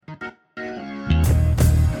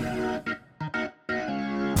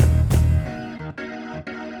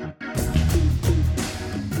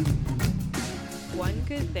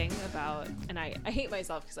thing about, and I hate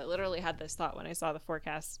myself because I literally had this thought when I saw the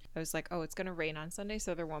forecast. I was like, oh, it's going to rain on Sunday,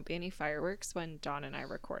 so there won't be any fireworks when Dawn and I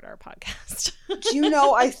record our podcast. Do you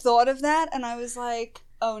know, I thought of that and I was like,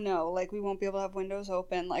 oh no, like we won't be able to have windows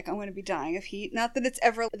open. Like I'm going to be dying of heat. Not that it's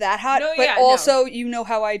ever that hot, but also you know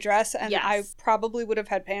how I dress, and yes. I probably would have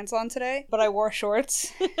had pants on today, but I wore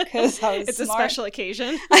shorts because I was It's smart. A special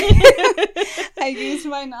occasion. I used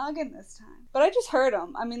my noggin this time. But I just heard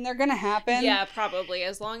them. I mean, they're going to happen. Yeah, probably.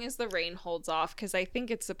 As long as the rain holds off, because I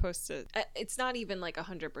think it's supposed to... It's not even like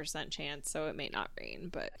 100% chance, so it may not rain.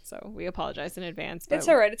 But so we apologize in advance. But... It's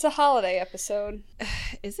all right. It's a holiday episode.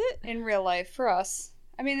 Is it? In real life, for us.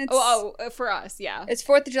 I mean, it's... For us, yeah. It's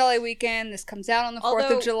 4th of July weekend. This comes out on the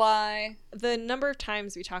 4th of July. The number of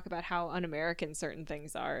times we talk about how un-American certain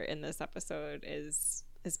things are in this episode is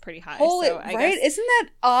pretty high. Holy, so right? Guess... Isn't that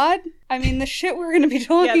odd? I mean, the shit we're going to be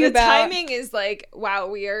talking the about. Timing is like, wow,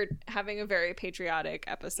 we are having a very patriotic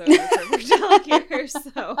episode of Riverdale here,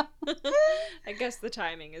 so I guess the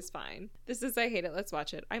timing is fine. This is I Hate It, Let's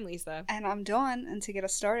Watch It. I'm Lisa. And I'm Dawn, and to get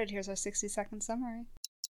us started, here's our 60-second summary.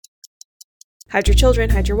 Hide your children,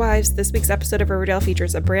 hide your wives. This week's episode of Riverdale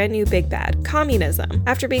features a brand new big bad, communism.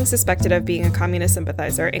 After being suspected of being a communist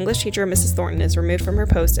sympathizer, English teacher Mrs. Thornton is removed from her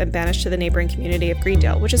post and banished to the neighboring community of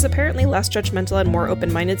Greendale, which is apparently less judgmental and more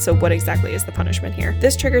open-minded, so what exactly is the punishment here?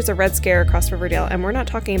 This triggers a red scare across Riverdale, and we're not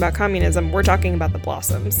talking about communism, we're talking about the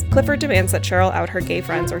Blossoms. Clifford demands that Cheryl out her gay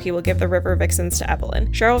friends or he will give the River Vixens to Evelyn.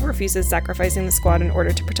 Cheryl refuses, sacrificing the squad in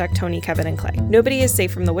order to protect Tony, Kevin, and Clay. Nobody is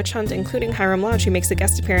safe from the witch hunt, including Hiram Lodge, who makes a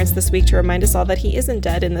guest appearance this week to remind us all that he isn't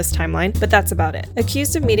dead in this timeline, but that's about it.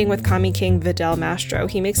 Accused of meeting with commie king Vidal Mastro,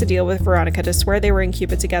 he makes a deal with Veronica to swear they were in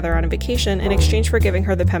Cuba together on a vacation in exchange for giving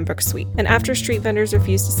her the Pembroke Suite. And after street vendors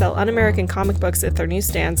refuse to sell un-American comic books at their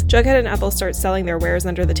newsstands, Jughead and Ethel start selling their wares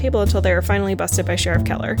under the table until they are finally busted by Sheriff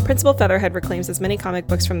Keller. Principal Featherhead reclaims as many comic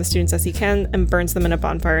books from the students as he can and burns them in a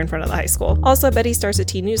bonfire in front of the high school. Also, Betty starts a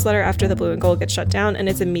teen newsletter after the Blue and Gold gets shut down, and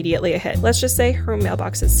it's immediately a hit. Let's just say her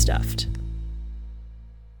mailbox is stuffed.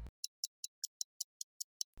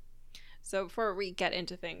 So before we get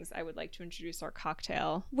into things, I would like to introduce our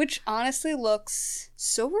cocktail. Which honestly looks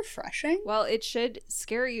so refreshing. Well, it should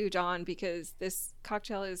scare you, Dawn, because this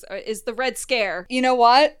cocktail is the Red Scare. You know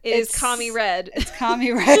what? It's Commie Red. It's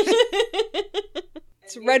Commie Red.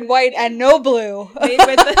 It's red, white, and no blue.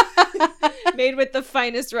 Made with the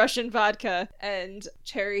finest Russian vodka and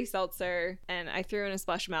cherry seltzer. And I threw in a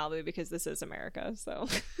splash of Malibu because this is America, so.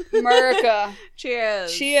 America.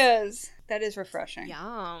 Cheers. Cheers. That is refreshing.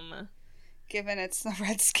 Yum. Given it's the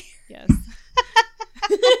Red Scare. Yes.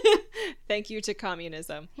 Thank you to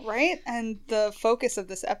communism. Right? And the focus of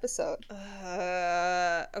this episode.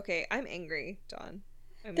 Okay, I'm angry, Dawn.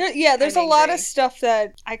 There's a lot of stuff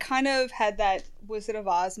that I kind of had that Wizard of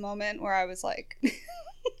Oz moment where I was like...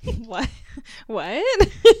 What?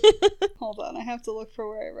 Hold on, I have to look for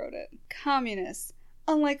where I wrote it. Communists.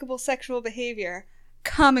 Unlikable sexual behavior.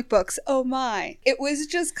 Comic books, oh my. It was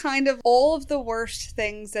just kind of all of the worst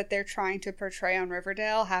things that they're trying to portray on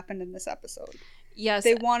Riverdale happened in this episode. Yes.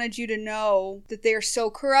 They wanted you to know that they're so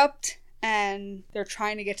corrupt and they're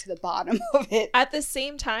trying to get to the bottom of it. At the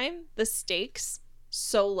same time, the stakes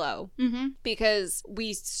so low. Mm-hmm. Because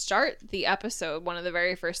we start the episode, one of the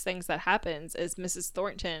very first things that happens is Mrs.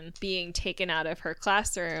 Thornton being taken out of her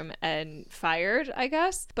classroom and fired, I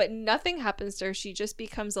guess. But nothing happens to her. She just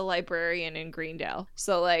becomes a librarian in Greendale.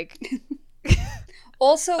 So, like...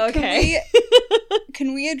 Also, okay.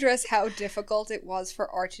 Can we address how difficult it was for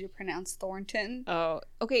Archie to pronounce Thornton? Oh,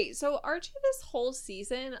 okay. So Archie this whole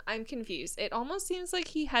season, I'm confused. It almost seems like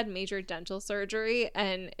he had major dental surgery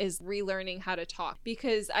and is relearning how to talk.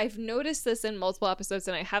 Because I've noticed this in multiple episodes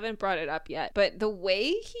and I haven't brought it up yet. But the way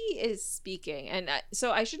he is speaking, and so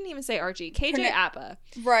I shouldn't even say Archie, KJ Appa.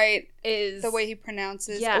 Right. Is the way he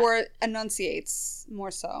pronounces or enunciates more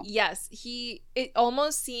so. Yes. It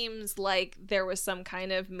almost seems like there was some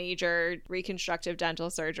kind of major reconstructive dental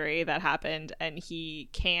surgery that happened and he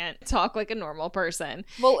can't talk like a normal person.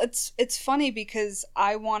 Well, it's funny because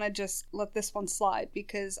I want to just let this one slide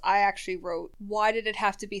because I actually wrote, why did it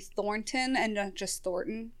have to be Thornton and not just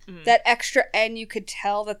Thornton? Mm. That extra N you could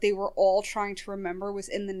tell that they were all trying to remember was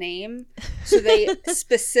in the name. So they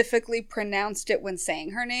specifically pronounced it when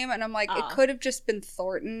saying her name. And I'm like, it could have just been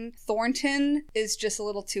Thornton. Thornton is just a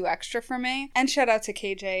little too extra for me. And shout out to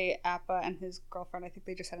KJ Appa and his girlfriend. I think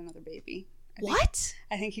they just had another baby.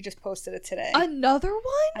 I think he just posted it today. Another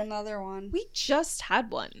one? Another one. We just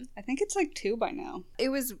had one. I think it's like 2 by now. It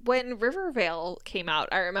was when Riverdale came out,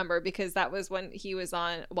 I remember, because that was when he was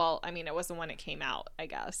on, well, I mean, it wasn't when it came out, I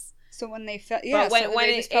guess. So when they felt, but when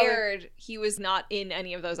it aired, he was not in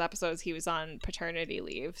any of those episodes. He was on paternity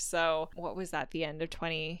leave. So what was that? The end of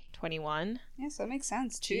 2021? Yeah, so that makes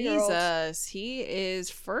sense. 2-year-old. Jesus, he is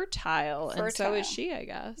fertile, and so is she, I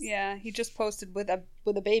guess. Yeah, he just posted with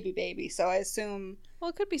a baby. So I assume. Well,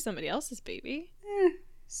 it could be somebody else's baby.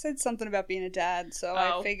 Said something about being a dad, so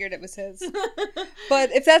I figured it was his.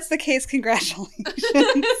 But if that's the case, congratulations.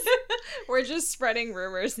 We're just spreading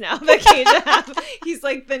rumors now that KJ he's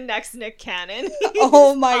like the next Nick Cannon.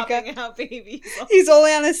 Oh my god. Out babies. He's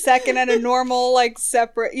only on a second and a normal, like,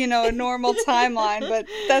 separate, a normal timeline, but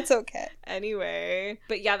that's okay. Anyway,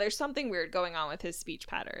 but yeah, there's something weird going on with his speech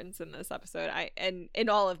patterns in this episode. And in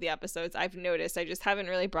all of the episodes, I've noticed. I just haven't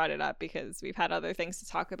really brought it up because we've had other things to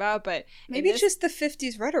talk about. But maybe it's just the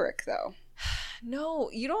 50s rhetoric, though. No,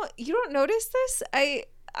 you don't notice this?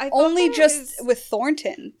 I only just with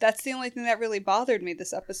Thornton. That's the only thing that really bothered me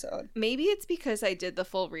this episode. Maybe it's because I did the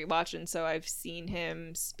full rewatch, and so I've seen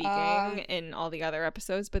him speaking in all the other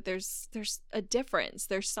episodes, but there's a difference.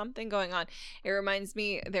 There's something going on. It reminds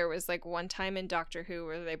me, there was like one time in Doctor Who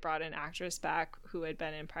where they brought an actress back who had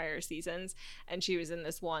been in prior seasons, and she was in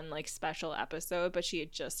this one like special episode, but she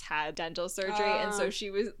had just had dental surgery, and so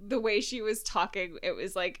the way she was talking, it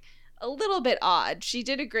was like a little bit odd. She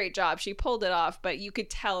did a great job. She pulled it off, but you could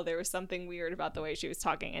tell there was something weird about the way she was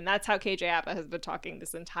talking. And that's how KJ Apa has been talking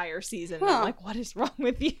this entire season. Huh. I'm like, what is wrong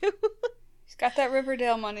with you? He's got that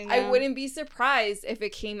Riverdale money now. I wouldn't be surprised if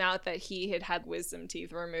it came out that he had wisdom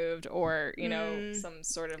teeth removed or, some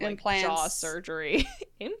sort of implants. Like jaw surgery.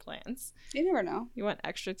 Implants? You never know. You want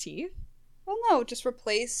extra teeth? Well, no, just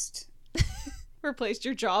replaced... Replaced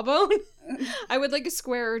your jawbone? I would like a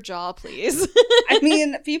squarer jaw, please. I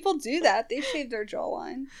mean, people do that. They shave their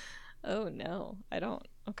jawline. Oh, no. I don't.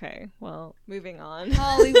 Okay, well, moving on.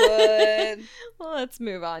 Hollywood. Well, let's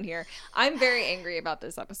move on here. I'm very angry about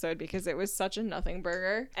this episode because it was such a nothing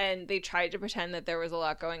burger, and they tried to pretend that there was a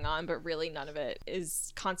lot going on, but really none of it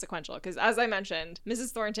is consequential. Because as I mentioned,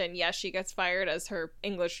 Mrs. Thornton, yes, she gets fired as her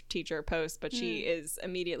English teacher post, but she is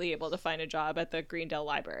immediately able to find a job at the Greendale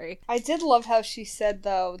Library. I did love how she said,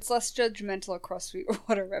 though, it's less judgmental across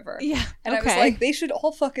Sweetwater River. Yeah, and I was like, they should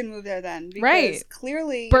all fucking move there then. Because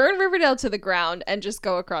clearly... Burn Riverdale to the ground and just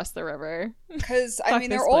go across the river. Because, I mean,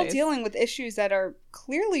 they're all dealing with issues that are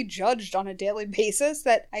clearly judged on a daily basis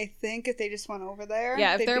that I think if they just went over there...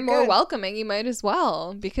 Yeah, if they're more welcoming, you might as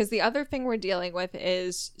well. Because the other thing we're dealing with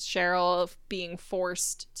is Cheryl being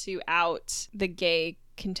forced to out the gay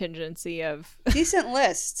contingency of decent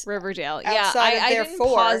list Riverdale. Yeah, I didn't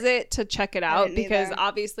pause it to check it out because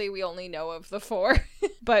obviously we only know of the 4,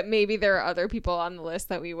 but maybe there are other people on the list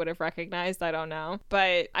that we would have recognized. I don't know,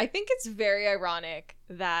 but I think it's very ironic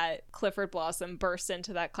that Clifford Blossom bursts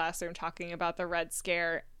into that classroom talking about the Red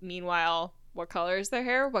Scare. Meanwhile, what color is their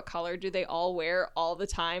hair? What color do they all wear all the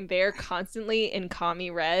time? They're constantly in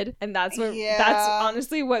commie red. And that's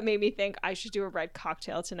honestly what made me think I should do a red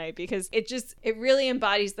cocktail tonight, because it really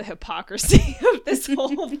embodies the hypocrisy of this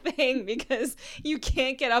whole thing, because you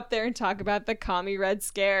can't get up there and talk about the commie Red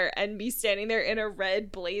Scare and be standing there in a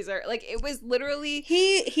red blazer. Like, it was literally...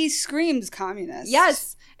 He screams communist.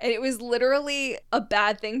 Yes. And it was literally a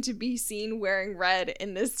bad thing to be seen wearing red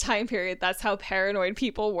in this time period. That's how paranoid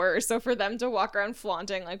people were. So for them to walk around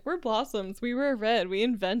flaunting, like, we're Blossoms, we wear red, we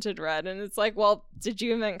invented red. And it's like, well, did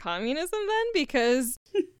you invent communism then? Because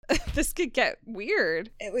this could get weird.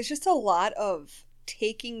 It was just a lot of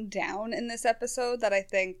taking down in this episode that I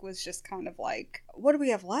think was just kind of like, what do we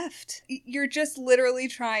have left? You're just literally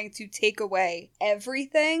trying to take away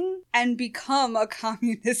everything and become a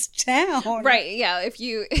communist town. Right, yeah. If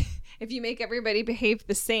you make everybody behave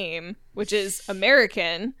the same, which is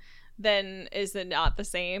American, then is it not the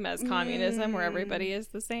same as communism where everybody is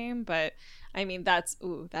the same? But I mean, that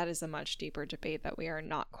is a much deeper debate that we are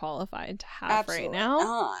not qualified to have Absolutely right now.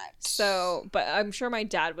 Not. So, but I'm sure my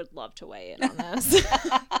dad would love to weigh in on this.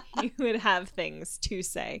 He would have things to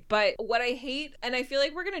say. But what I hate, and I feel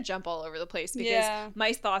like we're going to jump all over the place because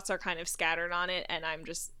my thoughts are kind of scattered on it and I'm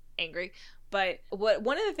just angry. But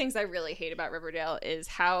one of the things I really hate about Riverdale is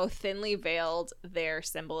how thinly veiled their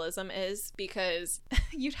symbolism is, because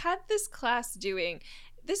you'd had this class doing...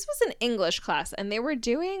 This was an English class, and they were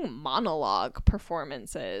doing monologue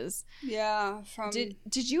performances. Yeah.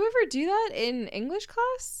 Did you ever do that in English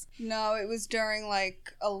class? No, it was during,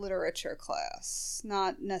 like, a literature class.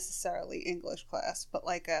 Not necessarily English class, but,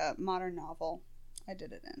 like, a modern novel I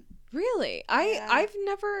did it in. Really? Yeah. I've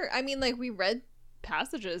never... I mean, like, we read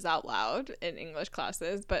passages out loud in English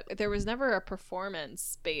classes, but there was never a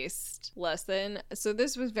performance-based lesson. So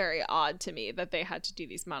this was very odd to me that they had to do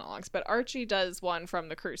these monologues. But Archie does one from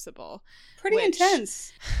the Crucible. Pretty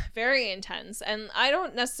intense. Very intense. And I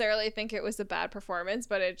don't necessarily think it was a bad performance,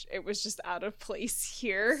 but it was just out of place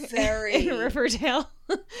here in Riverdale.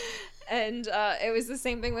 And it was the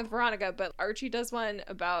same thing with Veronica, but Archie does one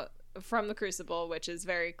from the Crucible, which is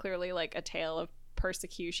very clearly like a tale of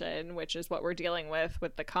persecution, which is what we're dealing with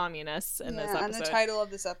the communists in this episode. And the title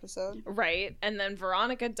of this episode. Right. And then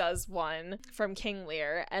Veronica does one from King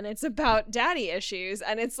Lear, and it's about daddy issues,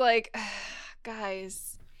 and it's like,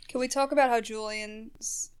 guys. Can we talk about how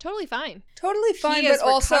Julian's totally fine? Totally fine, he but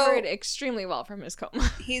also recovered extremely well from his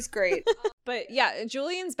coma. He's great. But yeah,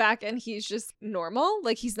 Julian's back, and he's just normal.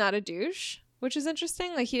 Like, he's not a douche, which is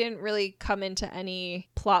interesting. Like, he didn't really come into any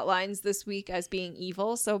plot lines this week as being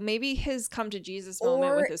evil. So maybe his come to Jesus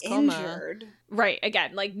moment with his coma. Injured. Right.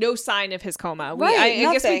 Again, like, no sign of his coma. Right,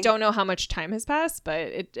 I guess we don't know how much time has passed, but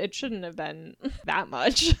it shouldn't have been that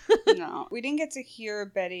much. No. We didn't get to hear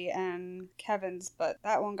Betty and Kevin's, but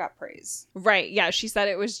that one got praise. Right. Yeah. She said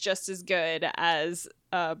it was just as good as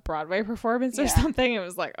a Broadway performance or something. It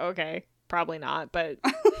was like, okay. Probably not, but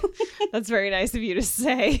that's very nice of you to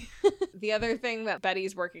say. The other thing that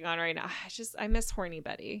Betty's working on right now, I miss horny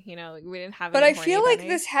Betty. You know, like, we didn't have. But any I feel horny like Betty.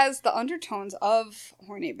 this has the undertones of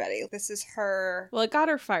horny Betty. This is her. Well, it got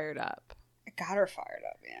her fired up. It got her fired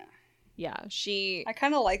up. Yeah. Yeah, I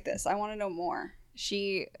kind of like this. I want to know more.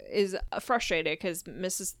 She is frustrated because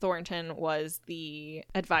Mrs. Thornton was the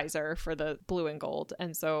advisor for the Blue and Gold.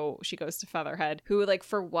 And so she goes to Featherhead, who, like,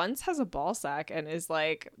 for once has a ball sack and is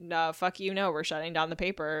like, no, fuck you, no, we're shutting down the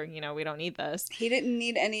paper. You know, we don't need this. He didn't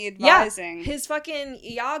need any advising. Yeah, his fucking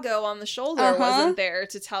Iago on the shoulder wasn't there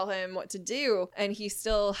to tell him what to do. And he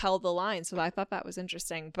still held the line. So I thought that was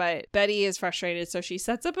interesting. But Betty is frustrated. So she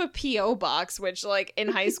sets up a P.O. box, which, like, in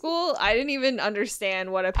high school, I didn't even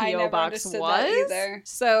understand what a P.O. box was. Either.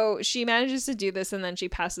 So she manages to do this, and then she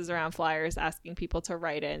passes around flyers asking people to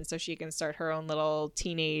write in so she can start her own little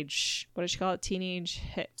teenage, what does she call it? Teenage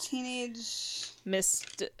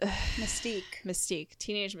Mystique.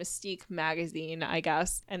 Teenage Mystique magazine, I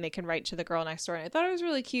guess. And they can write to the girl next door. And I thought it was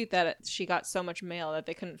really cute that she got so much mail that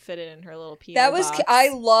they couldn't fit it in her little P.O. box. I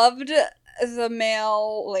loved the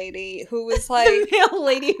mail lady who was like the mail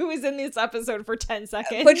lady who was in this episode for 10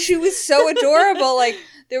 seconds, but she was so adorable. Like,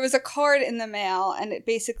 there was a card in the mail and it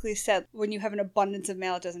basically said, when you have an abundance of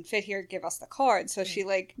mail it doesn't fit here, give us the card. So she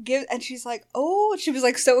like and she's like, oh, she was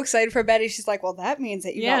like so excited for Betty. She's like, well, that means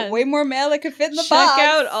that you got way more mail that could fit in the box. Check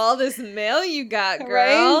out all this mail you got, girl.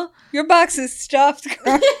 Right? Your box is stuffed,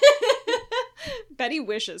 girl. Betty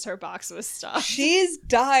wishes her box was stuffed. She's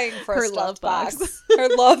dying for her a love box.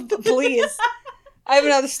 Her love, please. I have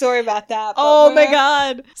another story about that. Oh my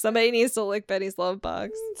god. Somebody needs to lick Betty's love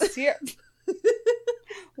box.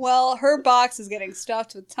 Well, her box is getting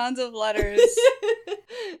stuffed with tons of letters.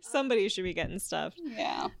 Somebody should be getting stuffed.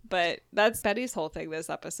 Yeah. But that's Betty's whole thing this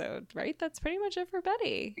episode, right? That's pretty much it for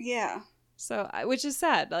Betty. Yeah. So, which is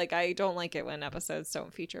sad. Like, I don't like it when episodes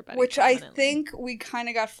don't feature Betty. Which I think we kind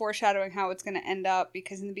of got foreshadowing how it's going to end up,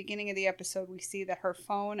 because in the beginning of the episode, we see that her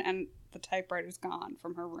phone and the typewriter's gone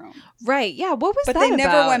from her room. Right. Yeah. What was that about? But they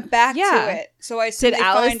never went back to it. So I did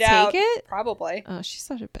Alice take it? Probably. Oh, she's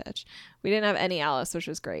such a bitch. We didn't have any Alice, which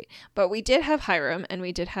was great. But we did have Hiram and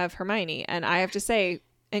we did have Hermione. And I have to say,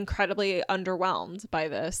 incredibly underwhelmed by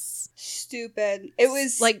this. Stupid. It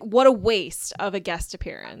was like, what a waste of a guest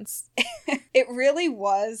appearance. It really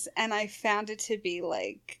was. And I found it to be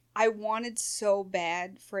like, I wanted so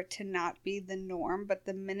bad for it to not be the norm, but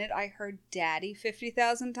the minute I heard daddy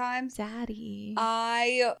 50,000 times, daddy,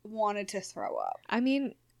 I wanted to throw up. I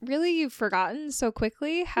mean, really, you've forgotten so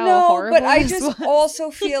quickly how horrible but I just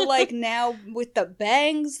also feel like now with the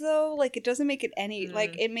bangs, though, like, it doesn't make it any,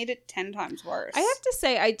 like, it made it 10 times worse. I have to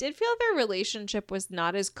say, I did feel their relationship was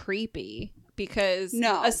not as creepy. Because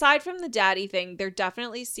aside from the daddy thing, there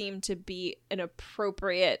definitely seemed to be an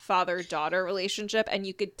appropriate father-daughter relationship. And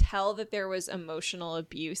you could tell that there was emotional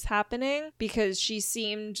abuse happening because she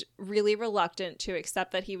seemed really reluctant to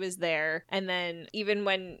accept that he was there. And then even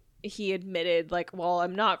when he admitted, like, well,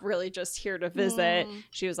 I'm not really just here to visit,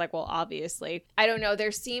 she was like, well, obviously. I don't know.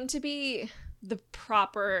 There seemed to be the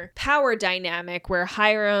proper power dynamic where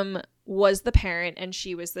Hiram was the parent and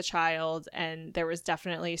she was the child, and there was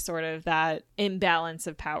definitely sort of that imbalance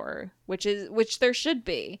of power, which there should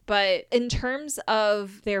be. But in terms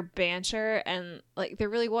of their banter, and like, there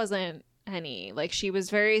really wasn't any. Like, she was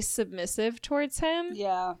very submissive towards him.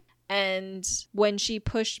 Yeah. And when she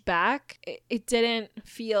pushed back, it didn't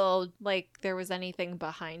feel like there was anything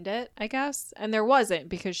behind it, I guess. And there wasn't,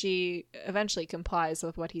 because she eventually complies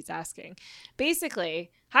with what he's asking.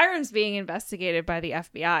 Basically, Hiram's being investigated by the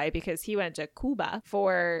FBI because he went to Cuba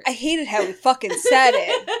for... I hated how he fucking said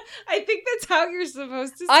it. I think that's how you're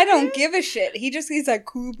supposed to say I don't give a shit. He's like,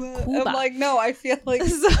 Cuba? I'm like, no, I feel like...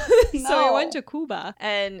 So he went to Cuba,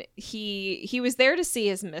 and he was there to see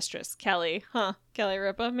his mistress, Kelly. Kelly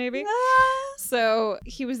Ripa, maybe? So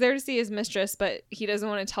he was there to see his mistress, but he doesn't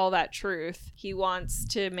want to tell that truth. He wants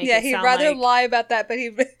to make it sound he'd rather like... lie about that, but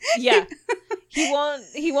he... Yeah.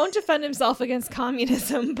 He won't defend himself against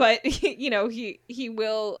communism, but he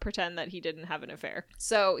will pretend that he didn't have an affair.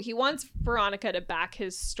 So he wants Veronica to back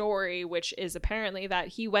his story, which is apparently that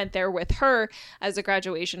he went there with her as a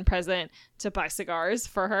graduation present to buy cigars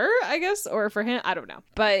for her, I guess, or for him. I don't know.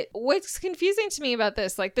 But what's confusing to me about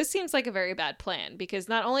this, like, this seems like a very bad plan, because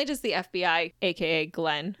not only does the FBI, aka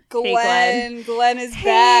Glenn Glenn is back.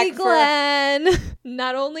 Hey, Glenn.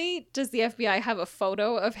 Not only does the FBI have a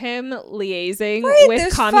photo of him liaising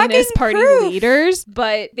with Communist Party leaders,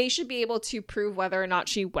 but they should be able to prove whether or not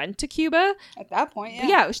she went to Cuba. At that point, yeah.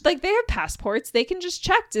 Yeah, like, they have passports. They can just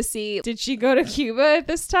check to see, did she go to Cuba at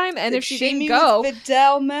this time? And if she didn't go...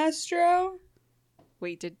 Vidal Mastro?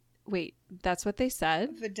 Wait, that's what they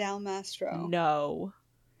said? Vidal Mastro. No.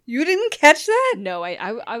 You didn't catch that? No,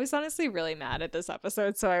 I was honestly really mad at this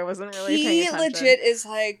episode, so I wasn't really paying attention. He legit is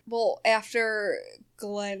like, well, after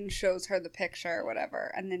Glenn shows her the picture or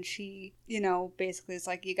whatever, and then she, basically is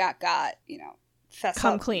like, you got, fess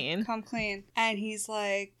Come up. clean. Come clean. And he's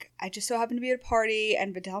like, I just so happened to be at a party,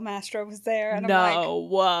 and Vidal Mastro was there, and I'm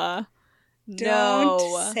like...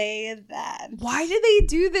 Don't say that. Why do they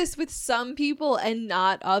do this with some people and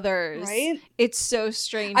not others? Right? It's so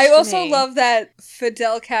strange. I also love that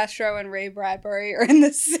Fidel Castro and Ray Bradbury are in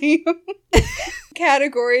the same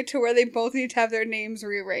category, to where they both need to have their names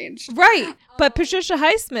rearranged. Right. But Patricia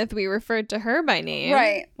Highsmith, we referred to her by name.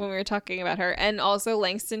 Right. When we were talking about her. And also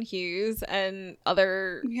Langston Hughes and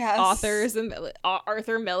other authors. And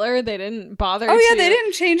Arthur Miller, they didn't bother they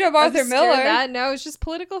didn't change up Arthur Miller. That. No, it's just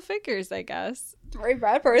political figures, I guess. Ray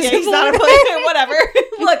Bradbury. He's not a political... Whatever.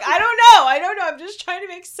 Look, I don't know. I'm just trying to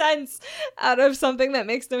make sense out of something that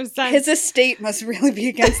makes no sense. His estate must really be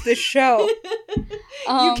against this show.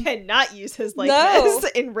 You cannot use his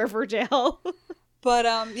likeness in Riverdale. But,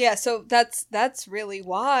 so that's really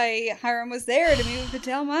why Hiram was there, to meet with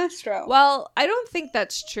Vidal Mastro. Well, I don't think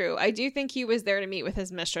that's true. I do think he was there to meet with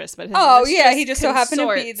his mistress, but he just so happened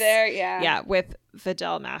to be there, Yeah, with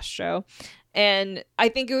Vidal Mastro. And I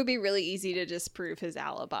think it would be really easy to disprove his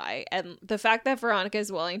alibi. And the fact that Veronica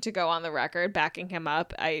is willing to go on the record backing him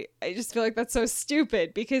up, I just feel like that's so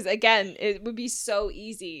stupid, because, again, it would be so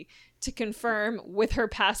easy to confirm with her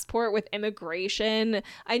passport, with immigration.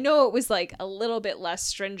 I know it was like a little bit less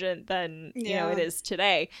stringent than it is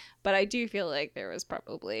today, but I do feel like there was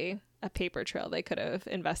probably a paper trail they could have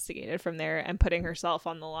investigated from there, and putting herself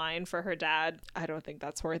on the line for her dad, I don't think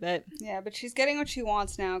that's worth it. Yeah, but she's getting what she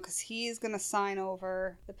wants now, because he's gonna sign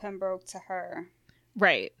over the Pembroke to her.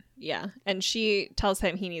 Right, yeah. And she tells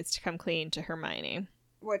him he needs to come clean to Hermione.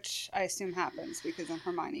 Which I assume happens, because when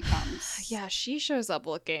Hermione comes. Yeah, she shows up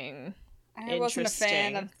looking I wasn't a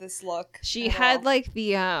fan of this look. She had like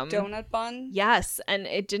the donut bun. Yes, and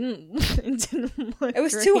it didn't look It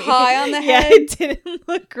was great. too high on the head. Yeah, it didn't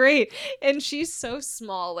look great. And she's so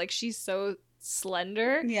small, like she's so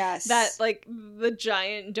slender. Yes. That like the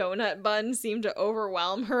giant donut bun seemed to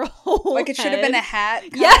overwhelm her whole Like it should have been a hat,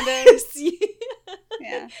 kind of. Yes.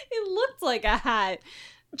 Yeah. It looked like a hat.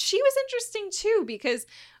 She was interesting too, because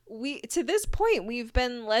to this point we've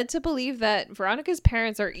been led to believe that Veronica's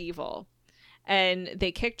parents are evil. And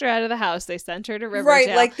they kicked her out of the house. They sent her to Riverdale.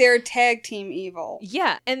 Right, like they're tag team evil.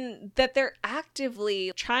 Yeah, and that they're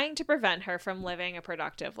actively trying to prevent her from living a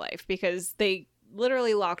productive life, because they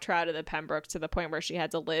literally locked her out of the Pembroke to the point where she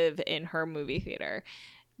had to live in her movie theater.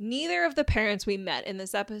 Neither of the parents we met in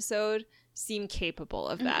this episode seem capable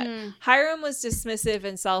of that. Mm-hmm. Hiram was dismissive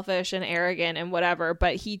and selfish and arrogant and whatever,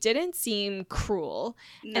 but he didn't seem cruel.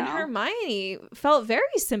 No. And Hermione felt very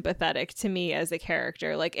sympathetic to me as a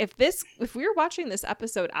character. Like if we were watching this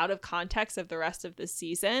episode out of context of the rest of the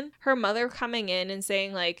season, her mother coming in and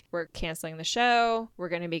saying like, we're canceling the show, we're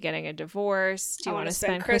going to be getting a divorce, do you want to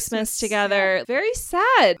spend Christmas together? Yeah. Very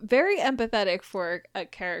sad, very empathetic for a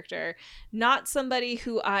character, not somebody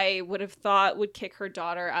who I would have thought would kick her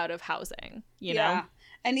daughter out of housing. You know?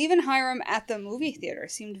 And even Hiram at the movie theater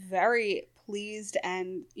seemed very pleased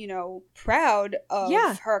and, you know, proud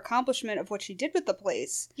of her accomplishment of what she did with the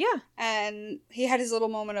place. Yeah. And he had his little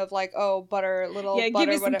moment of like, oh, butter, little butter. Yeah, give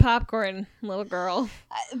me some popcorn, little girl.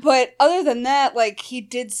 But other than that, like, he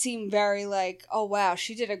did seem very like, oh, wow,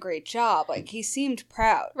 she did a great job. Like, he seemed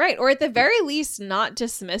proud. Right. Or at the very least, not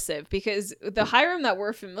dismissive, because the Hiram that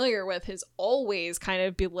we're familiar with is always kind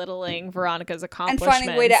of belittling Veronica's accomplishments. And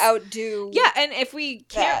finding a way to outdo. Yeah. And if we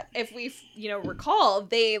you know, recall,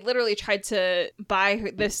 they literally tried to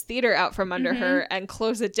buy this theater out from under her and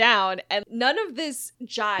close it down. And none of this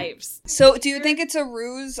jives. So do you think it's a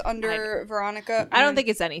ruse under Veronica? I don't think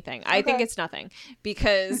it's anything. I think it's nothing.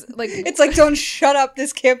 Because, like... it's like, don't shut up.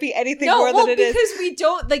 This can't be anything more than it is. Because we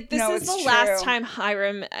don't... Like, this is the last time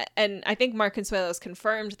Hiram... And I think Mark Consuelos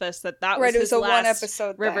confirmed this, that was his last one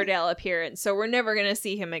episode Riverdale appearance. So we're never going to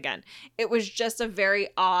see him again. It was just a very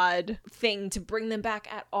odd thing to bring them back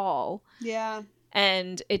at all. Yeah.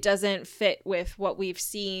 And it doesn't fit with what we've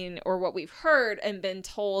seen or what we've heard and been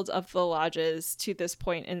told of the lodges to this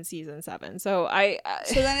point in season 7. So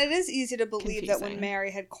so then it is easy to believe that when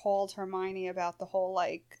Mary had called Hermione about the whole,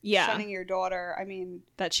 like, shunning your daughter, I mean...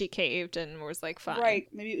 that she caved and was like, fine. Right.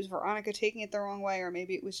 Maybe it was Veronica taking it the wrong way, or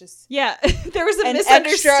maybe it was just... Yeah. There was a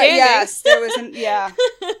misunderstanding. Yes, there was an... Yeah.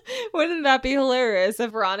 Wouldn't that be hilarious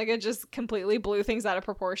if Veronica just completely blew things out of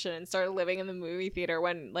proportion and started living in the movie theater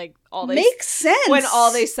when, like, all this... Makes sense. When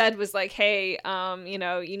all they said was like, hey, you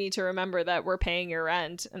know, you need to remember that we're paying your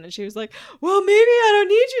rent. And then she was like, well, maybe I don't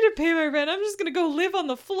need you to pay my rent. I'm just going to go live on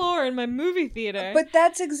the floor in my movie theater. But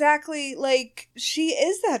that's exactly, like, she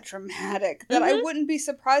is that dramatic that I wouldn't be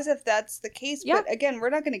surprised if that's the case. Yep. But again, we're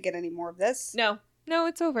not going to get any more of this. No,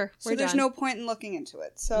 it's over. So there's no point in looking into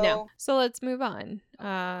it. So let's move on.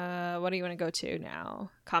 What do you want to go to now?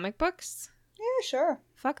 Comic books? Yeah, sure.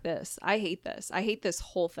 Fuck this. I hate this. I hate this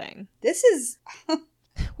whole thing. This is...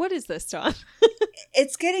 What is this, Dawn?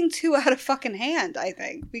 It's getting too out of fucking hand, I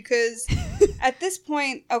think, because at this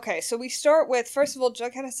point, okay, so we start with, first of all,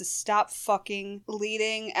 Jughead has to stop fucking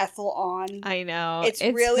leading Ethel on. I know. It's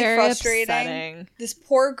really frustrating. Upsetting. This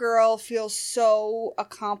poor girl feels so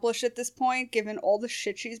accomplished at this point, given all the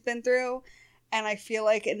shit she's been through, and I feel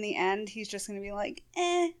like in the end, he's just going to be like,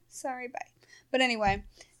 sorry, bye. But anyway...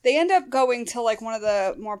 They end up going to, like, one of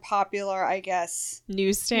the more popular, I guess...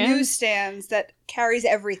 Newsstands that carries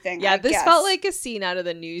everything, Yeah, this felt like a scene out of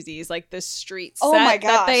the Newsies, like the street set my gosh,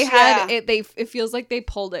 that they had. Yeah. It feels like they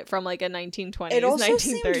pulled it from, like, a 1920s, it also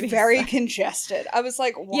 1930s. Seemed very congested. I was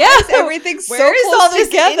like, why is everything so close all this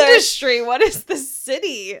together? Industry? What is the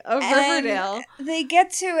city of Riverdale? They get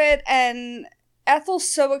to it, and... Ethel's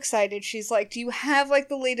so excited. She's like, do you have, like,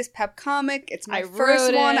 the latest Pep comic? It's my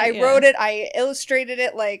first one. I wrote it. I illustrated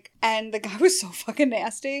it, like, and the guy was so fucking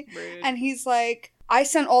nasty. Rude. And he's like, I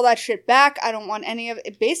sent all that shit back. I don't want any of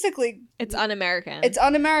it. Basically... It's un-American. It's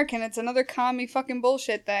un-American. It's another commie fucking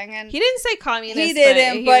bullshit thing. And he didn't say communist. He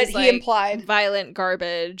didn't, but he implied. Violent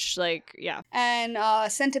garbage, like, yeah. And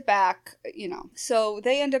sent it back, you know. So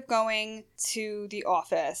they end up going to the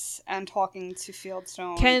office and talking to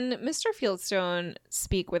Fieldstone. Can Mr. Fieldstone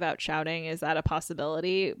speak without shouting? Is that a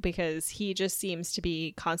possibility? Because he just seems to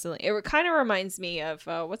be constantly... It kind of reminds me of,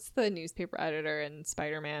 what's the newspaper editor in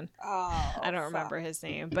Spider-Man? Oh, I don't remember his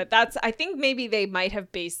name. But that's... I think maybe they might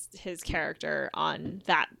have based his character on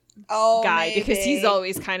that guy, maybe. Because he's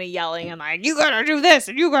always kind of yelling and like, you gotta do this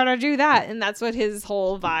and you gotta do that, and that's what his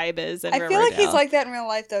whole vibe is in Riverdale. I feel like he's like that in real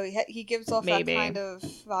life, though. He gives off that kind of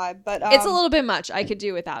vibe, but it's a little bit much. I could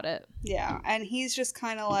do without it. Yeah, and he's just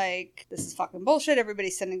kind of like, this is fucking bullshit.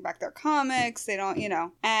 Everybody's sending back their comics. They don't, you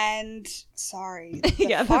know. And sorry,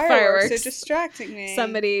 the fireworks are distracting me.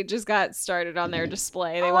 Somebody just got started on their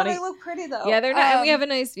display. They look pretty though. Yeah, they're not. And we have a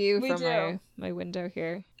nice view from my window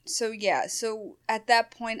here. So at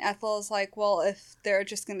that point, Ethel is like, well, if they're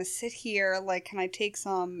just going to sit here, like, can I take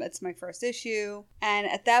some? It's my first issue. And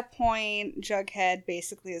at that point, Jughead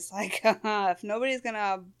basically is like, if nobody's going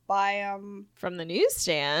to buy them from the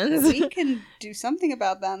newsstands, we can do something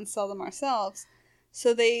about that and sell them ourselves.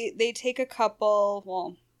 So they take a couple,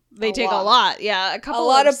 a lot. Yeah, a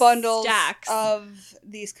lot of bundles of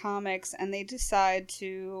these comics, and they decide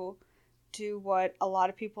to do what a lot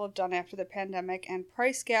of people have done after the pandemic and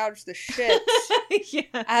price gouge the shit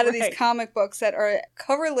out of these comic books that are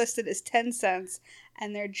cover listed as 10 cents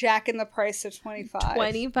and they're jacking the price to 25.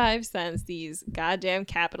 25 cents, these goddamn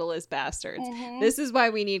capitalist bastards. Mm-hmm. This is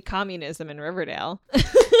why we need communism in Riverdale.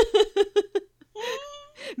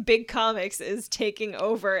 Big Comics is taking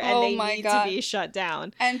over and they need to be shut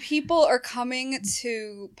down. And people are coming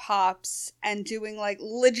to Pops and doing like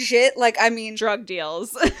legit, like, I mean, drug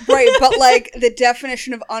deals. Right, but like the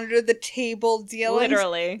definition of under the table dealings.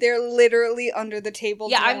 Literally. They're literally under the table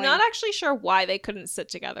dealing. I'm not actually sure why they couldn't sit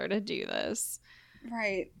together to do this.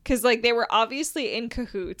 Right. Because, like, they were obviously in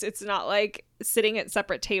cahoots. It's not like sitting at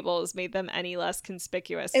separate tables made them any less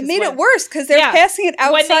conspicuous. It made it worse because they're passing it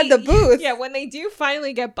outside the booth. Yeah, when they do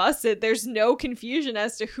finally get busted, there's no confusion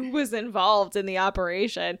as to who was involved in the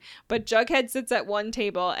operation. But Jughead sits at one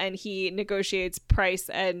table and he negotiates price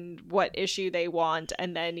and what issue they want.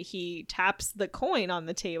 And then he taps the coin on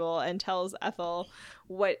the table and tells Ethel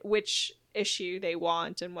which issue they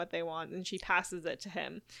want and what they want, and she passes it to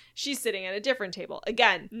him. She's sitting at a different table.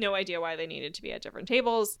 Again, no idea why they needed to be at different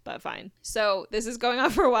tables, but fine. So this is going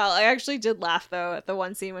on for a while. I actually did laugh though at the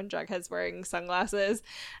one scene when Jughead's wearing sunglasses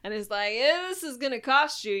and is like, this is gonna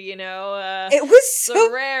cost you, you know, it was so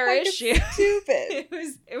a rare issue. Stupid.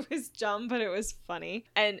 it was dumb, but it was funny.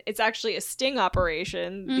 And it's actually a sting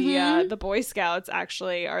operation. The Boy Scouts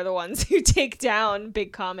actually are the ones who take down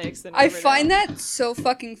Big Comics. I find that so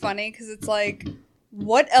fucking funny because it's like,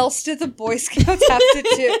 what else did the Boy Scouts have to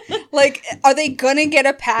do? Like, are they gonna get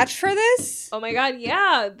a patch for this? Oh my god,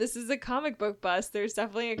 yeah. This is a comic book bus. There's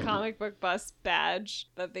definitely a comic book bus badge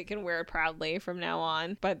that they can wear proudly from now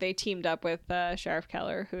on. But they teamed up with Sheriff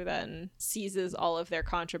Keller, who then seizes all of their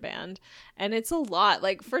contraband. And it's a lot.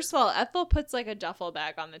 Like, first of all, Ethel puts like a duffel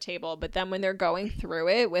bag on the table, but then when they're going through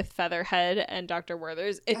it with Featherhead and Dr.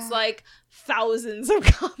 Werther's, it's like thousands of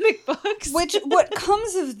comic books. Which, what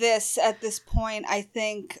comes of this at this point, I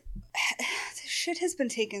think, shit has been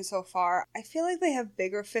taken so far. I feel like they have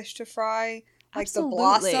bigger fish to fry. Like Absolutely. The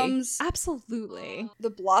Blossoms. Absolutely. The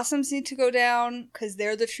Blossoms need to go down because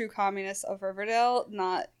they're the true communists of Riverdale,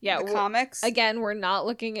 not the comics. Again, we're not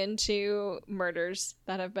looking into murders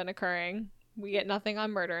that have been occurring. We get nothing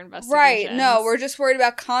on murder investigations. Right. No, we're just worried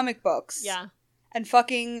about comic books. Yeah. And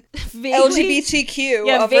fucking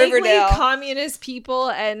LGBTQ of vaguely Riverdale. Communist people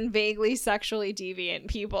and vaguely sexually deviant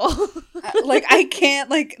people. Like, I can't,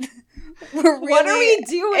 like... What are we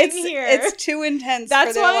doing here? It's too intense. That's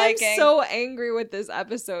for their why liking. I'm so angry with this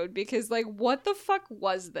episode because, like, what the fuck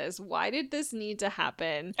was this? Why did this need to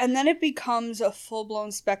happen? And then it becomes a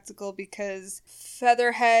full-blown spectacle because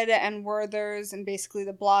Featherhead and Werther's and basically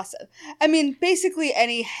the Blossom. I mean, basically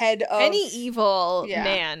any head of any evil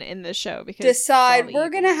man in the show because decide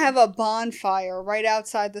we're gonna have a bonfire right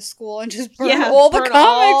outside the school and just burn all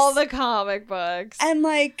the comic books and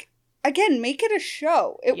like. Again, make it a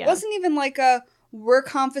show. It wasn't even like we're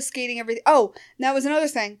confiscating everything. Oh, that was another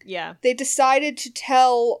thing. Yeah. They decided to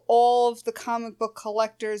tell all of the comic book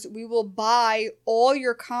collectors, we will buy all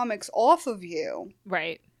your comics off of you.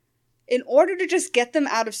 Right. In order to just get them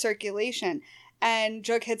out of circulation. And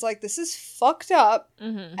Jughead's like, this is fucked up.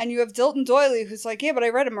 Mm-hmm. And you have Dilton Doily, who's like, yeah, but I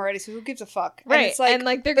read them already, so who gives a fuck? Right. And it's like, and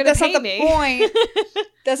like they're going to pay me. That's not the point.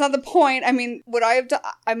 That's not the point. I mean, would I have done?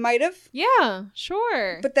 I might have. Yeah,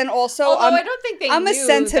 sure. But then also, although I don't think they I'm knew a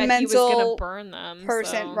sentimental that he was going to burn them.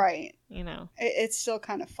 Person, so, right? You know, it's still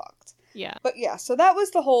kind of fucked. Yeah. But yeah, so that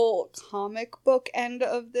was the whole comic book end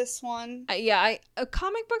of this one.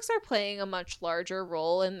 Comic books are playing a much larger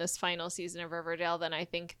role in this final season of Riverdale than I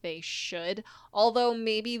think they should. Although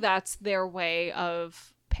maybe that's their way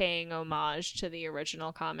of paying homage to the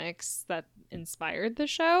original comics that inspired the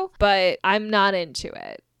show. But I'm not into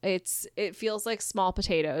it. It feels like small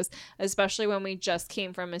potatoes, especially when we just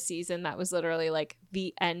came from a season that was literally like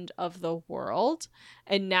the end of the world.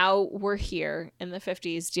 And now we're here in the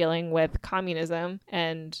 50s dealing with communism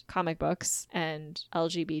and comic books and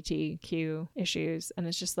LGBTQ issues. And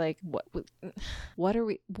it's just like, what are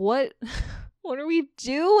we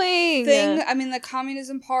doing? I mean, the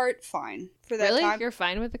communism part, fine. For that really? time. You're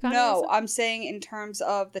fine with the communism? No, I'm saying in terms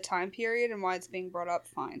of the time period and why it's being brought up,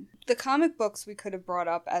 fine. The comic books we could have brought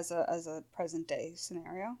up as a present day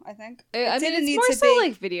scenario, I think. It's more so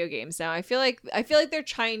like video games now. I feel like they're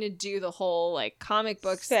trying to do the whole like comic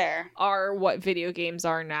books are what video games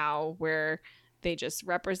are now, where they just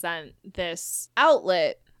represent this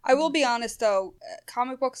outlet. I will be honest, though,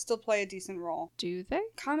 comic books still play a decent role. Do they?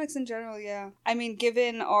 Comics in general, yeah. I mean,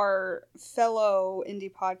 given our fellow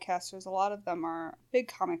indie podcasters, a lot of them are big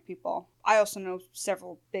comic people. I also know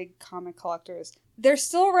several big comic collectors. They're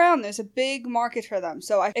still around. There's a big market for them.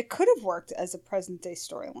 So it could have worked as a present-day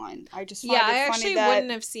storyline. I just find it funny that... I actually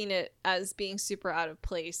wouldn't have seen it as being super out of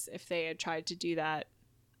place if they had tried to do that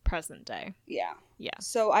present day. Yeah. Yeah.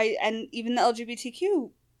 So and even the LGBTQ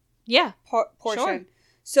portion. Sure.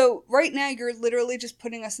 So right now you're literally just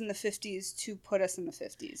putting us in the 50s to put us in the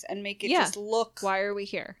 50s and make it just look... Why are we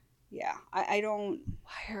here? Yeah, I don't...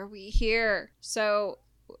 Why are we here? So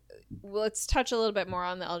let's touch a little bit more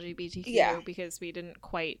on the LGBTQ because we didn't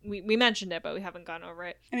quite... We mentioned it, but we haven't gone over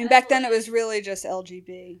it. I mean, back then it was really just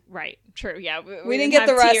LGB. Right. True. Yeah. We didn't get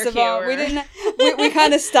the rest of them. We didn't... we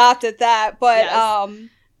kind of stopped at that, but... Yes.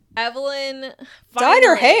 Evelyn dyed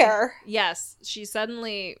her hair. Yes. She's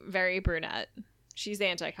suddenly very brunette. She's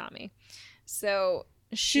anti-commie. So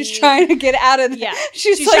she's trying to get out of... Yeah.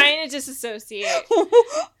 She's like, trying to disassociate.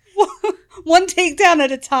 One takedown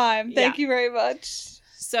at a time. Thank you very much.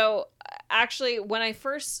 So, actually, when I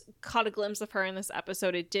first caught a glimpse of her in this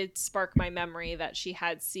episode, it did spark my memory that she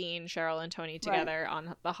had seen Cheryl and Tony together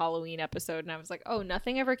on the Halloween episode, and I was like, oh,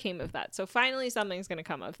 nothing ever came of that. So finally, something's going to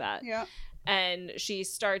come of that. Yeah. And she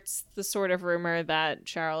starts the sort of rumor that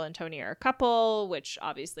Cheryl and Tony are a couple, which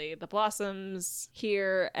obviously the Blossoms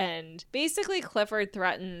hear, and basically Clifford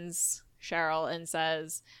threatens Cheryl and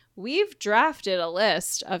says, we've drafted a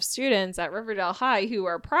list of students at Riverdale High who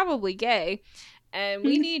are probably gay, and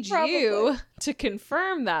we need you to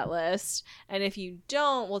confirm that list. And if you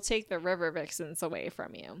don't, we'll take the River Vixens away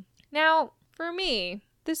from you. Now, for me,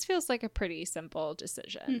 this feels like a pretty simple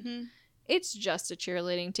decision. Mm-hmm. It's just a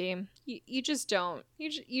cheerleading team. You just don't.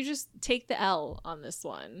 You just take the L on this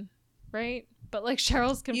one, right? But like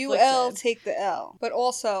Cheryl's conflicted. You take the L. But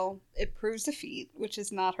also, it proves defeat, which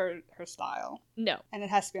is not her style. No. And it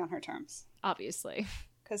has to be on her terms. Obviously.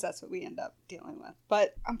 Because that's what we end up dealing with.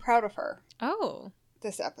 But I'm proud of her. Oh.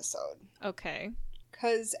 This episode. Okay.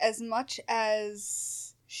 Because as much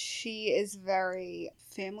as she is very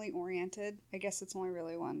family-oriented, I guess it's only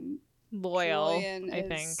really one... Loyal, I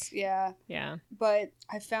think. Yeah. Yeah. But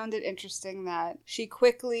I found it interesting that she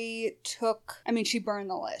quickly she burned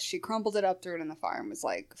the list. She crumpled it up, threw it in the fire, and was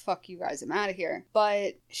like, fuck you guys, I'm out of here.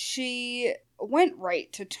 But she went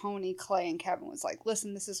right to Tony, Clay, and Kevin, was like,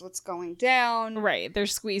 listen, this is what's going down. Right. They're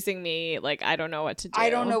squeezing me. Like, I don't know what to do. I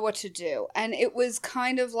don't know what to do. And it was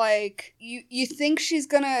kind of like, you think she's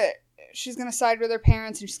gonna side with her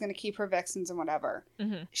parents and she's gonna keep her Vixens and whatever.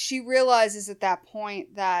 Mm-hmm. She realizes at that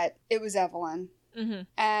point that it was Evelyn. Mm-hmm.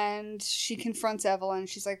 And she confronts Evelyn.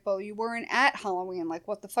 She's like, well, you weren't at Halloween. Like,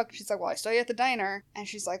 what the fuck? She's like, well, I saw you at the diner. And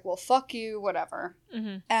she's like, well, fuck you, whatever.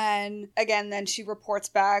 Mm-hmm. And again, then she reports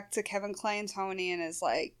back to Kevin, Clay, and Tony and is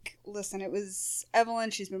like, listen, it was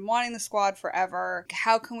Evelyn. She's been wanting the squad forever.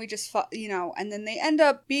 How can we just fuck, and then they end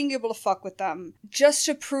up being able to fuck with them just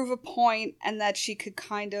to prove a point and that she could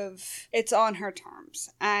it's on her terms.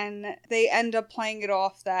 And they end up playing it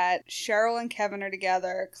off that Cheryl and Kevin are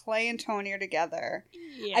together, Clay and Tony are together.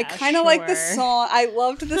 Yeah, I kind of like the song. I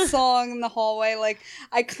loved the song in the hallway. Like,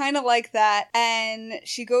 I kind of like that. And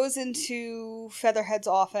she goes into Featherhead's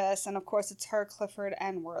office, and of course it's her, Clifford,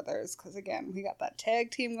 and Werther's, because again, we got that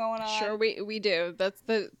tag team going on. Sure, we do. That's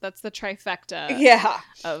the trifecta. Yeah.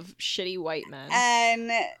 Of shitty white men.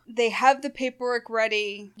 And they have the paperwork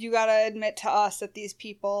ready. You gotta admit to us that these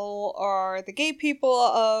people are the gay people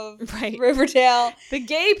of Riverdale. The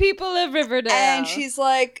gay people of Riverdale. And she's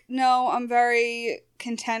like, no, I'm very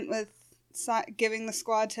content with giving the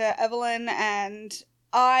squad to Evelyn, and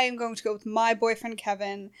I'm going to go with my boyfriend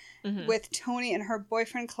Kevin, with Tony and her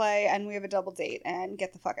boyfriend Clay, and we have a double date, and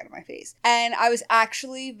get the fuck out of my face. And I was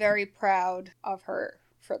actually very proud of her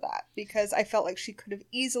for that, because I felt like she could have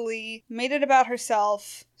easily made it about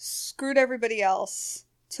herself, screwed everybody else,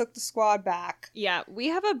 took the squad back. Yeah, we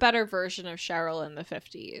have a better version of Cheryl in the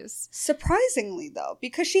 50s. Surprisingly, though,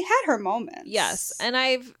 because she had her moments. Yes, and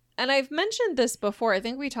I've mentioned this before. I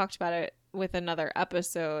think we talked about it with another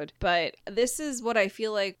episode, but this is what I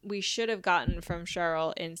feel like we should have gotten from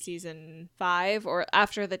Cheryl in season 5 or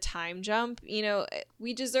after the time jump.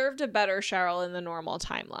 We deserved a better Cheryl in the normal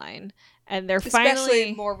timeline, and they're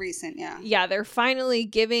especially more recent. Yeah, they're finally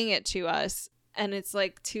giving it to us, and it's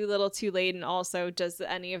like too little too late. And also, does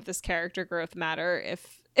any of this character growth matter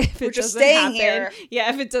if it doesn't happen here?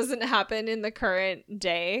 Yeah, if it doesn't happen in the current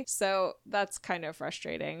day. So that's kind of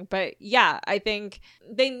frustrating. But yeah, I think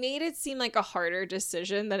they made it seem like a harder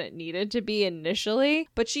decision than it needed to be initially,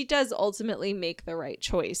 but she does ultimately make the right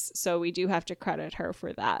choice. So we do have to credit her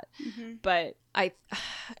for that. Mm-hmm. But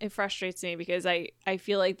it frustrates me because I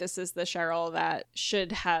feel like this is the Cheryl that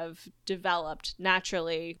should have developed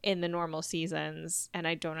naturally in the normal seasons, and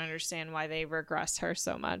I don't understand why they regress her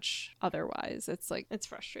so much otherwise. It's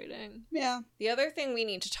frustrating. frustrating. Yeah. The other thing we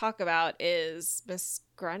need to talk about is Mrs.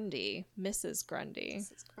 Grundy. Mrs. Grundy.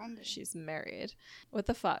 She's married. What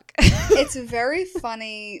the fuck? It's very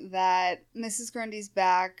funny that Mrs. Grundy's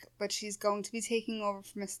back, but she's going to be taking over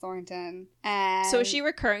for Miss Thornton. And so is she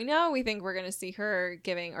recurring now? We think we're going to see her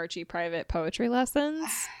giving Archie private poetry lessons?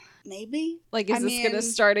 Maybe. Like, is this going to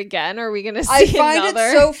start again? Or are we going to see another? I find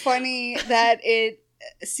it so funny that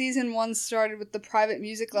season 1 started with the private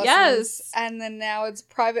music lessons. Yes. And then now it's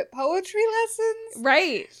private poetry lessons.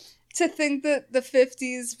 Right. To think that the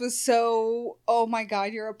 50s was so, oh my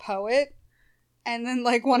god, you're a poet. And then,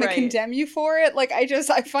 like, want to condemn you for it. Like, I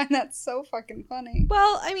find that so fucking funny.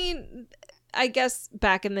 Well, I mean, I guess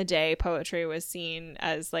back in the day, poetry was seen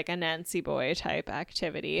as, like, a Nancy Boy type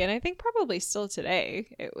activity. And I think probably still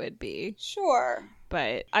today it would be. Sure.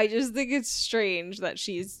 But I just think it's strange that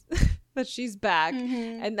she's back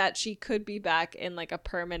and that she could be back in, like, a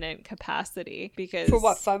permanent capacity. Because for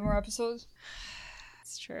what, 5 more episodes?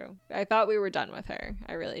 It's true. I thought we were done with her.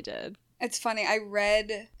 I really did. It's funny. I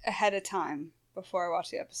read ahead of time before I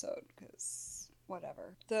watched the episode because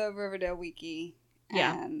whatever. The Riverdale Wiki.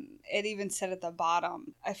 Yeah. And it even said at the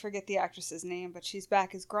bottom, I forget the actress's name, but she's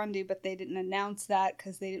back as Grundy, but they didn't announce that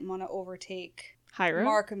because they didn't want to overtake Hiram?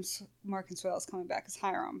 Mark and Swale's coming back as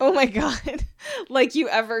Hiram. Oh my god. Like you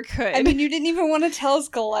ever could. I mean, you didn't even want to tell us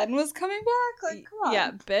Glenn was coming back? Like, come on.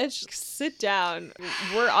 Yeah, bitch, sit down.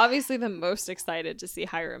 We're obviously the most excited to see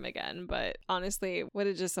Hiram again, but honestly, what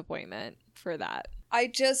a disappointment for that.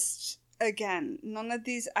 Again, none of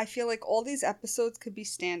these, I feel like all these episodes could be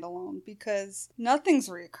standalone because nothing's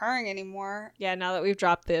reoccurring anymore. Yeah, now that we've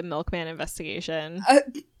dropped the Milkman investigation.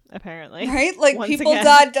 Apparently. Right? Like, people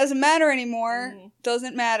died, doesn't matter anymore.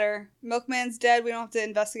 Doesn't matter. Milkman's dead, we don't have to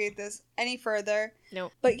investigate this any further.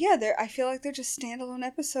 Nope. But yeah, I feel like they're just standalone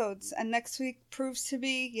episodes, and next week proves to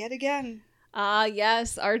be, yet again.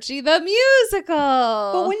 Yes, Archie the Musical!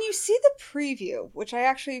 But when you see the preview, which I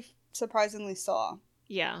actually surprisingly saw...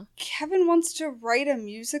 Yeah. Kevin wants to write a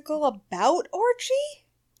musical about Archie?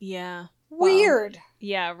 Yeah. Weird. Well,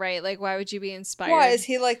 yeah, right. Like, why would you be inspired? Why? Is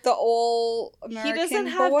he like the old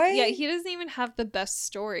American boy? Yeah, he doesn't even have the best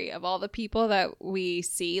story of all the people that we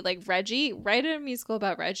see. Like, Reggie, write a musical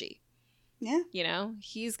about Reggie. Yeah. You know?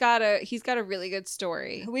 He's got a really good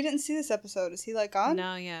story. We didn't see this episode. Is he like on?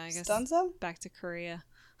 No, yeah, I guess. Dunzo? Back to Korea.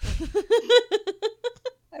 I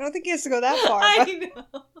don't think he has to go that far. I know.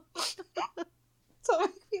 So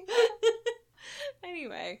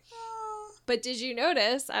anyway. But did you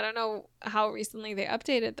notice, I don't know how recently they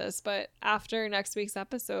updated this, but after next week's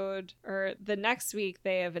episode, or the next week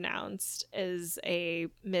they have announced is a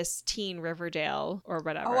Miss Teen Riverdale or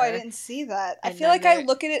whatever. Oh, I didn't see that. I feel like I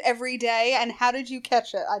look at it every day, and how did you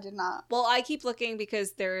catch it? I did not. Well, I keep looking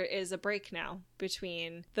because there is a break now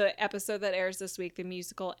between the episode that airs this week, the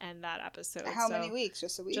musical, and that episode. How many weeks?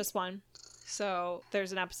 Just a week? Just one. So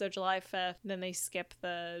there's an episode July 5th, then they skip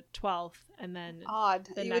the 12th, and then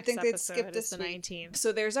the next episode is the 19th.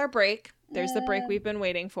 So there's our break. There's the break we've been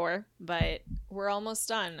waiting for, but we're almost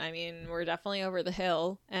done. I mean, we're definitely over the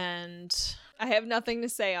hill, and I have nothing to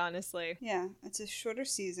say, honestly. Yeah, it's a shorter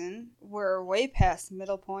season. We're way past the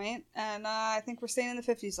middle point, and I think we're staying in the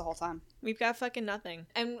 50s the whole time. We've got fucking nothing.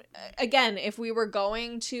 And again, if we were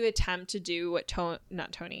going to attempt to do what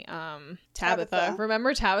Tabitha.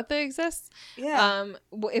 Remember Tabitha exists? Yeah.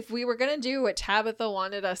 If we were going to do what Tabitha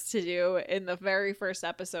wanted us to do in the very first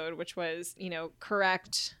episode, which was,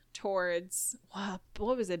 correct towards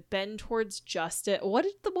what was it? Bend towards justice. What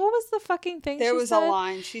was the fucking thing? There was a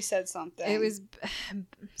line. She said something. It was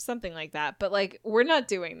something like that. But like, we're not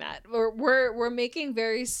doing that. We're making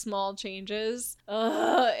very small changes.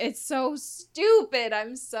 Ugh, it's so stupid.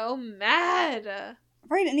 I'm so mad.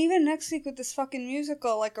 Right, and even next week with this fucking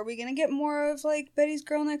musical, like, are we gonna get more of, like, Betty's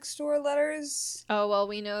Girl Next Door letters? Oh, well,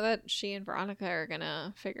 we know that she and Veronica are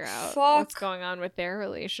gonna figure out what's going on with their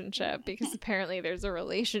relationship, because apparently there's a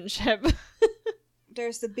relationship.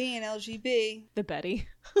 There's the B in LGB. The Betty.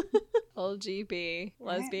 LGB.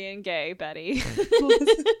 Right. Lesbian, gay, Betty.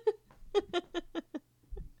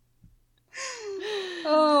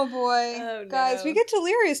 Oh boy. Oh, guys, no. we get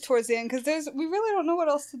delirious towards the end because we really don't know what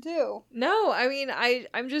else to do. No, I mean,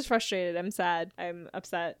 I'm just frustrated. I'm sad. I'm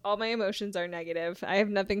upset. All my emotions are negative. I have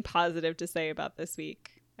nothing positive to say about this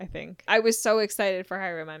week, I think. I was so excited for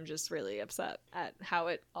Hiram. I'm just really upset at how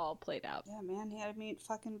it all played out. Yeah, man, he had to meet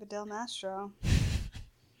fucking Fidel Mastro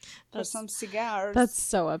for some cigars. That's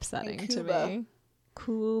so upsetting to me.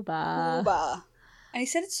 Cuba. And he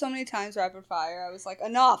said it so many times rapid fire. I was like,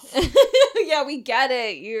 enough. Yeah, we get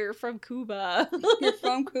it. You're from Cuba. You're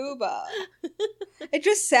from Cuba. It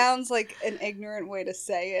just sounds like an ignorant way to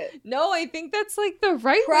say it. No, I think that's like the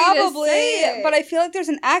right Probably, way to say it. But I feel like there's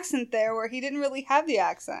an accent there where he didn't really have the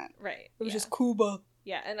accent. Right. It was just Cuba.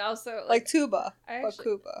 Yeah, and also... Like tuba, but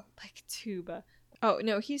Cuba. Like tuba. Oh,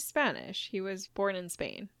 no, he's Spanish. He was born in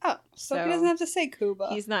Spain. Oh, so he doesn't have to say Cuba.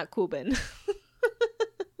 He's not Cuban.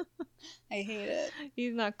 I hate it.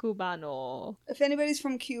 He's not Cubano. If anybody's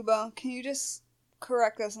from Cuba, can you just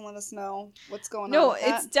correct us and let us know what's going on? No,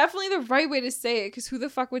 it's definitely the right way to say it, because who the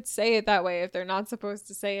fuck would say it that way if they're not supposed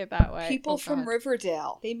to say it that way? People from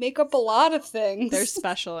Riverdale. They make up a lot of things. They're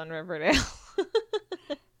special in Riverdale.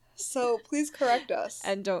 So please correct us.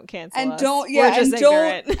 And don't cancel and us. Don't, yeah, We're just and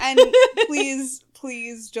ignorant. don't, and please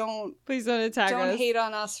don't. Please don't attack us. Don't hate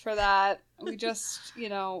on us for that. We just,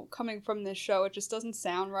 coming from this show, it just doesn't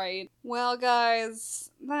sound right. Well,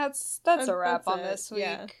 guys, that's a wrap on this week.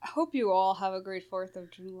 Yeah. I hope you all have a great 4th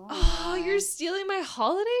of July. Oh, you're stealing my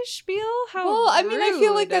holiday spiel? How Well, I mean, I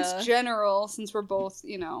feel like rude. that's general since we're both,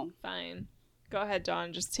 Fine. Go ahead,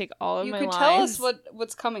 Dawn. Just take all of my lines. You could tell us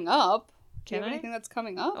what's coming up. Do you Can have I? anything that's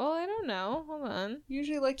coming up? Oh, I don't know. Hold on.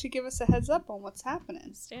 Usually like to give us a heads up on what's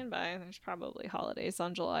happening. Stand by. There's probably holidays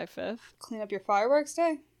on July 5th. Clean up your fireworks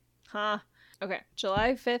day? Huh. Okay.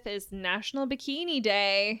 July 5th is National Bikini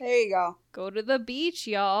Day. There you go. Go to the beach,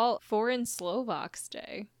 y'all. Foreign Slovaks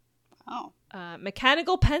Day. Oh.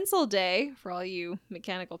 Mechanical Pencil Day for all you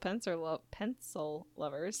mechanical pencil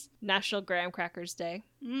lovers. National Graham Crackers Day.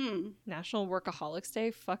 National Workaholics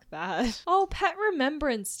Day. Fuck that. Oh, Pet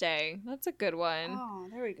Remembrance Day. That's a good one. Oh,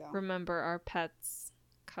 there we go. Remember our pets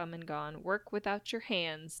come and gone. Work Without Your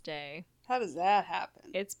Hands Day. How does that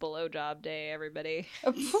happen? It's Blowjob Day, everybody.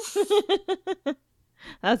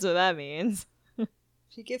 That's what that means.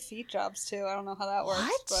 You give feet jobs too. I don't know how that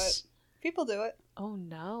works, but people do it. Oh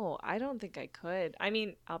no, I don't think I could. I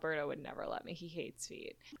mean, Alberto would never let me. He hates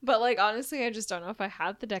feet. But honestly, I just don't know if I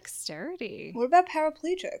have the dexterity. What about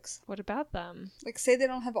paraplegics? What about them? Say they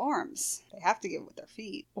don't have arms. They have to give it with their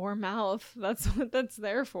feet. Or mouth. That's what that's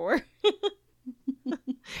there for.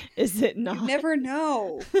 Is it not? You never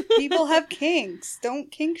know. People have kinks.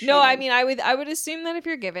 Don't kink shame. No, I mean, I would assume that if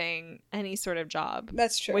you're giving any sort of job,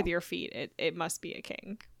 that's true, with your feet, it must be a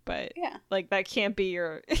kink. But yeah, that can't be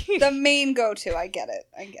your the main go-to. I get it.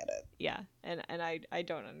 Yeah, and I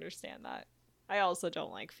don't understand that. I also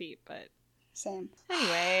don't like feet, but same.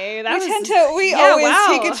 Anyway, we always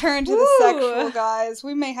take a turn to the sexual, guys.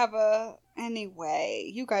 We may have anyway,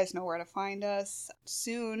 you guys know where to find us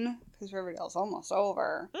soon, because Riverdale's almost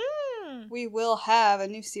over. We will have a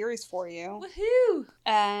new series for you. Woohoo!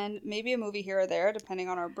 And maybe a movie here or there, depending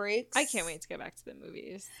on our breaks. I can't wait to go back to the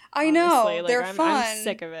movies. I know. They're fun. I'm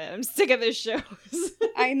sick of it. I'm sick of this show.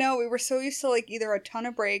 I know. We were so used to either a ton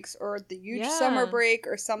of breaks or the huge summer break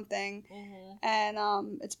or something. Mm-hmm.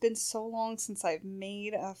 And it's been so long since I've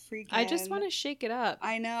made a freaking... I just want to shake it up.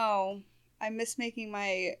 I know. I miss making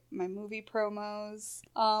my movie promos.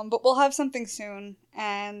 But we'll have something soon.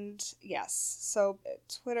 And yes, so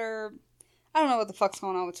Twitter... I don't know what the fuck's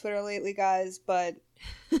going on with Twitter lately, guys, but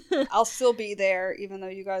I'll still be there, even though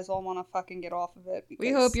you guys all want to fucking get off of it.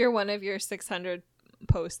 We hope you're one of your 600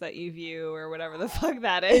 posts that you view, or whatever the fuck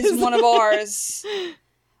that is. One of ours.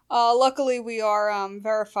 Luckily, we are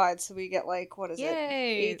verified, so we get, what is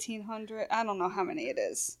Yay. it? 1,800? I don't know how many it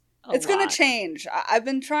is. It's going to change. I've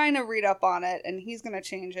been trying to read up on it, and he's going to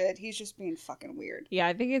change it. He's just being fucking weird. Yeah,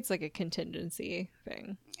 I think it's a contingency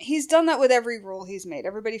thing. He's done that with every rule he's made.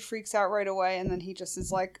 Everybody freaks out right away, and then he just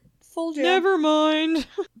is like, fooled you. Never mind.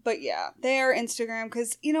 But yeah, they're Instagram,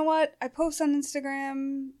 because you know what? I post on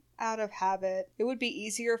Instagram out of habit. It would be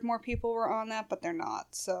easier if more people were on that, but they're not.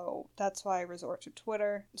 So that's why I resort to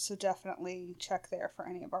Twitter. So definitely check there for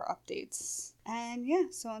any of our updates. And yeah,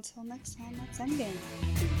 so until next time, that's Endgame.